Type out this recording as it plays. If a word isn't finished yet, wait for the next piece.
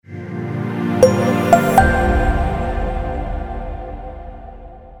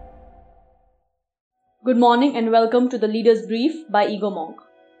Good morning and welcome to the Leader's Brief by Ego Monk.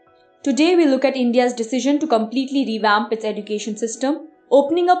 Today we look at India's decision to completely revamp its education system,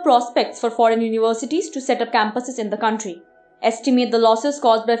 opening up prospects for foreign universities to set up campuses in the country, estimate the losses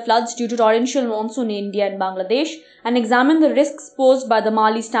caused by floods due to torrential monsoon in India and Bangladesh, and examine the risks posed by the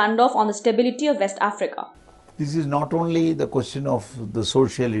Mali standoff on the stability of West Africa. This is not only the question of the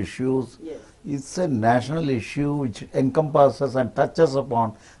social issues, it's a national issue which encompasses and touches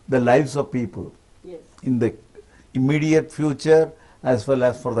upon the lives of people in the immediate future as well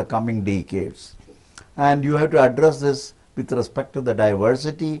as for the coming decades. And you have to address this with respect to the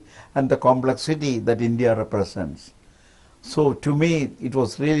diversity and the complexity that India represents. So to me, it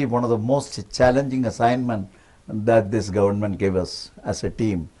was really one of the most challenging assignments that this government gave us as a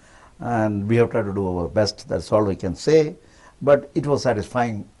team. And we have tried to do our best, that's all we can say. But it was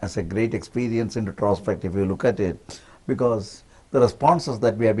satisfying as a great experience in retrospect if you look at it, because the responses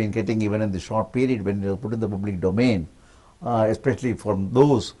that we have been getting even in the short period when it was put in the public domain, especially from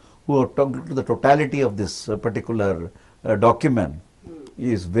those who are talking to the totality of this particular document,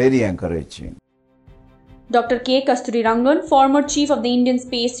 is very encouraging. Dr. K. Kasturirangan, former chief of the Indian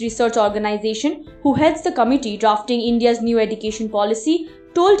Space Research Organization, who heads the committee drafting India's new education policy,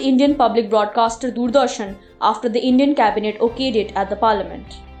 told Indian public broadcaster Doordarshan after the Indian cabinet okayed it at the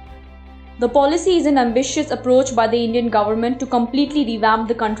parliament. The policy is an ambitious approach by the Indian government to completely revamp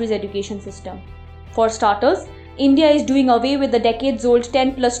the country's education system. For starters, India is doing away with the decades-old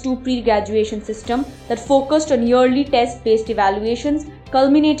 10+2 pre-graduation system that focused on yearly test-based evaluations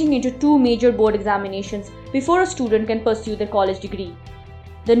culminating into 2 major board examinations before a student can pursue their college degree.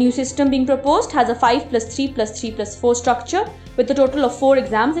 The new system being proposed has a 5+3+3+4 structure with a total of 4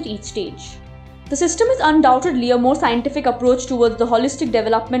 exams at each stage. The system is undoubtedly a more scientific approach towards the holistic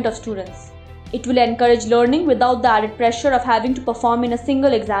development of students. It will encourage learning without the added pressure of having to perform in a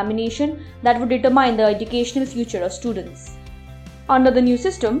single examination that would determine the educational future of students. Under the new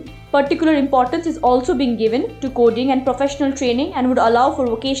system, particular importance is also being given to coding and professional training and would allow for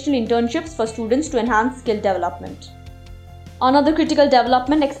vocational internships for students to enhance skill development. Another critical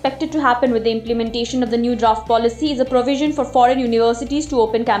development expected to happen with the implementation of the new draft policy is a provision for foreign universities to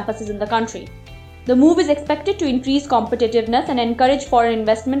open campuses in the country. The move is expected to increase competitiveness and encourage foreign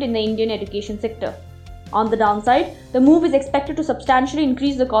investment in the Indian education sector. On the downside, the move is expected to substantially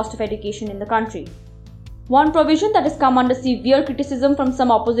increase the cost of education in the country. One provision that has come under severe criticism from some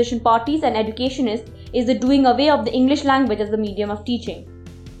opposition parties and educationists is the doing away of the English language as the medium of teaching.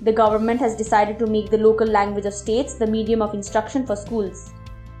 The government has decided to make the local language of states the medium of instruction for schools.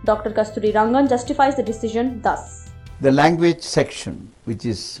 Dr. Kasturirangan justifies the decision thus. The language section, which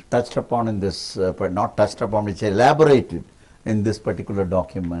is touched upon in this, not touched upon, which is elaborated in this particular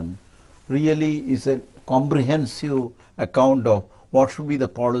document, really is a comprehensive account of what should be the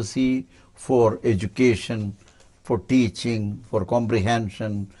policy for education, for teaching, for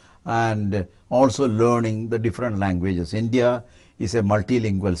comprehension, and also learning the different languages. India is a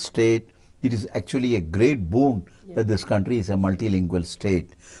multilingual state. It is actually a great boon that this country is a multilingual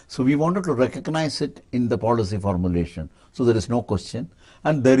state. So we wanted to recognize it in the policy formulation. So there is no question.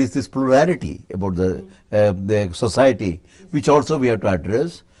 And there is this plurality about the society, which also we have to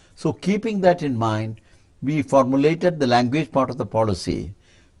address. So keeping that in mind, we formulated the language part of the policy,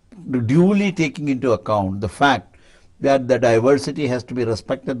 duly taking into account the fact that the diversity has to be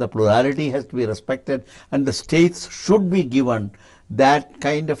respected, the plurality has to be respected, and the states should be given that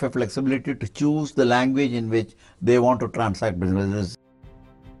kind of a flexibility to choose the language in which they want to transact business.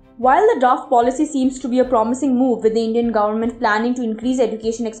 While the draft policy seems to be a promising move with the Indian government planning to increase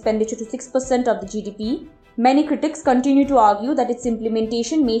education expenditure to 6% of the GDP, many critics continue to argue that its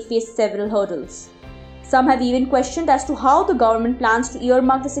implementation may face several hurdles. Some have even questioned as to how the government plans to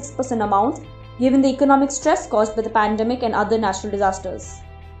earmark the 6% amount given the economic stress caused by the pandemic and other natural disasters.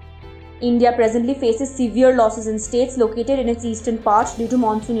 India presently faces severe losses in states located in its eastern part due to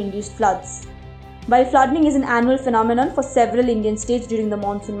monsoon-induced floods. While flooding is an annual phenomenon for several Indian states during the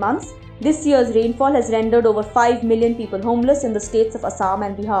monsoon months, this year's rainfall has rendered over 5 million people homeless in the states of Assam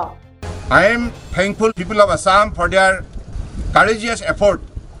and Bihar. I am thankful to the people of Assam for their courageous effort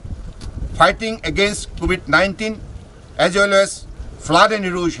fighting against COVID-19 as well as flood and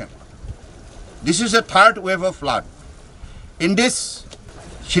erosion. This is the third wave of flood. In this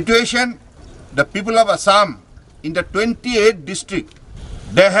situation, the people of Assam in the 28 districts,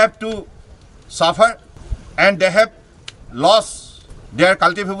 they have to suffer and they have lost their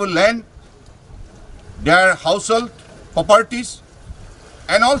cultivable land, their household properties,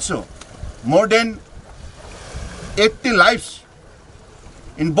 and also more than 80 lives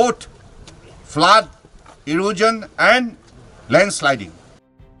in both flood, erosion and landsliding.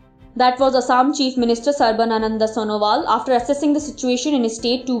 That was Assam Chief Minister Sarbanananda Sonowal after assessing the situation in his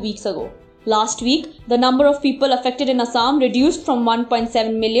state 2 weeks ago. Last week, the number of people affected in Assam reduced from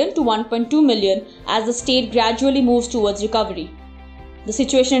 1.7 million to 1.2 million as the state gradually moves towards recovery. The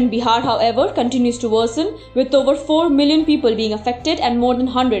situation in Bihar, however, continues to worsen, with over 4 million people being affected and more than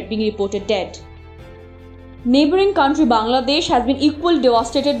 100 being reported dead. Neighbouring country Bangladesh has been equally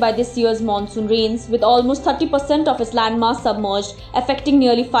devastated by this year's monsoon rains, with almost 30% of its landmass submerged, affecting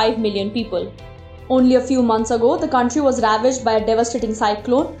nearly 5 million people. Only a few months ago, the country was ravaged by a devastating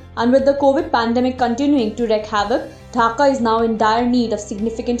cyclone, and with the COVID pandemic continuing to wreak havoc, Dhaka is now in dire need of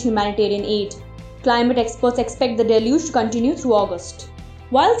significant humanitarian aid. Climate experts expect the deluge to continue through August.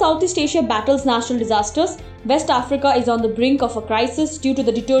 While Southeast Asia battles natural disasters, West Africa is on the brink of a crisis due to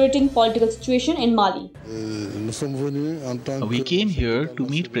the deteriorating political situation in Mali. We came here to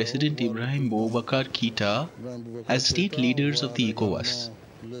meet President Ibrahim Boubacar Keïta as state leaders of the ECOWAS,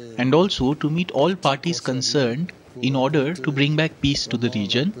 and also to meet all parties concerned in order to bring back peace to the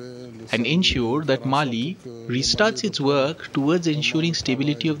region and ensure that Mali restarts its work towards ensuring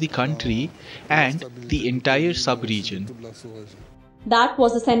stability of the country and the entire sub-region. That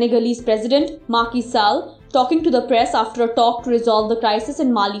was the Senegalese president, Macky Sall, talking to the press after a talk to resolve the crisis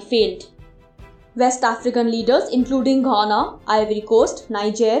in Mali failed. West African leaders including Ghana, Ivory Coast,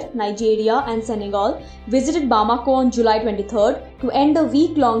 Nigeria and Senegal visited Bamako on July 23rd to end a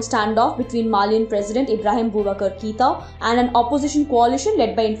week-long standoff between Malian President Ibrahim Boubacar Keïta and an opposition coalition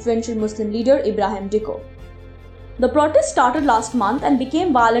led by influential Muslim leader Ibrahim Dicko. The protest started last month and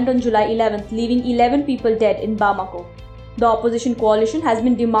became violent on July 11th, leaving 11 people dead in Bamako. The opposition coalition has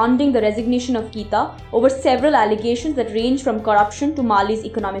been demanding the resignation of Keïta over several allegations that range from corruption to Mali's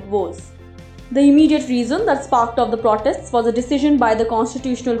economic woes. The immediate reason that sparked off the protests was a decision by the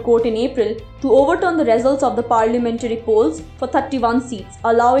Constitutional Court in April to overturn the results of the parliamentary polls for 31 seats,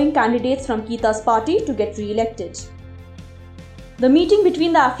 allowing candidates from Keïta's party to get re-elected. The meeting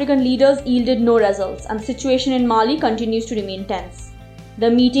between the African leaders yielded no results, and the situation in Mali continues to remain tense. The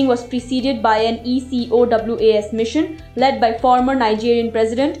meeting was preceded by an ECOWAS mission led by former Nigerian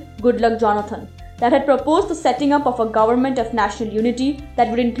President Goodluck Jonathan that had proposed the setting up of a government of national unity that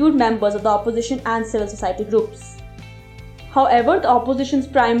would include members of the opposition and civil society groups. However, the opposition's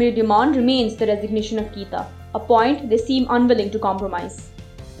primary demand remains the resignation of Keïta, a point they seem unwilling to compromise.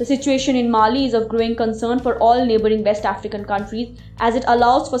 The situation in Mali is of growing concern for all neighbouring West African countries as it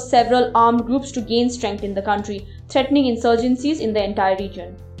allows for several armed groups to gain strength in the country, threatening insurgencies in the entire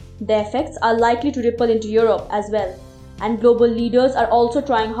region. The effects are likely to ripple into Europe as well, and global leaders are also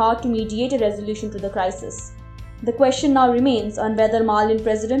trying hard to mediate a resolution to the crisis. The question now remains on whether Malian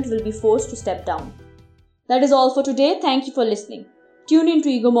president will be forced to step down. That is all for today. Thank you for listening. Tune in to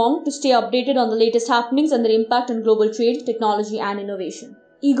Egomong to stay updated on the latest happenings and their impact on global trade, technology and innovation.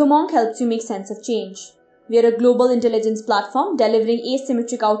 Egomong helps you make sense of change. We are a global intelligence platform delivering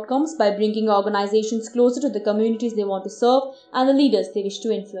asymmetric outcomes by bringing organizations closer to the communities they want to serve and the leaders they wish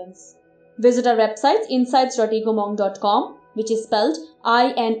to influence. Visit our website insights.egomong.com, which is spelled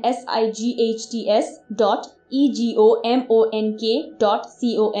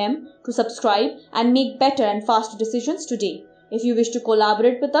insights.egomong.com to subscribe and make better and faster decisions today. If you wish to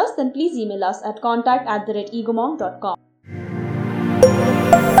collaborate with us, then please email us at contact@egomong.com.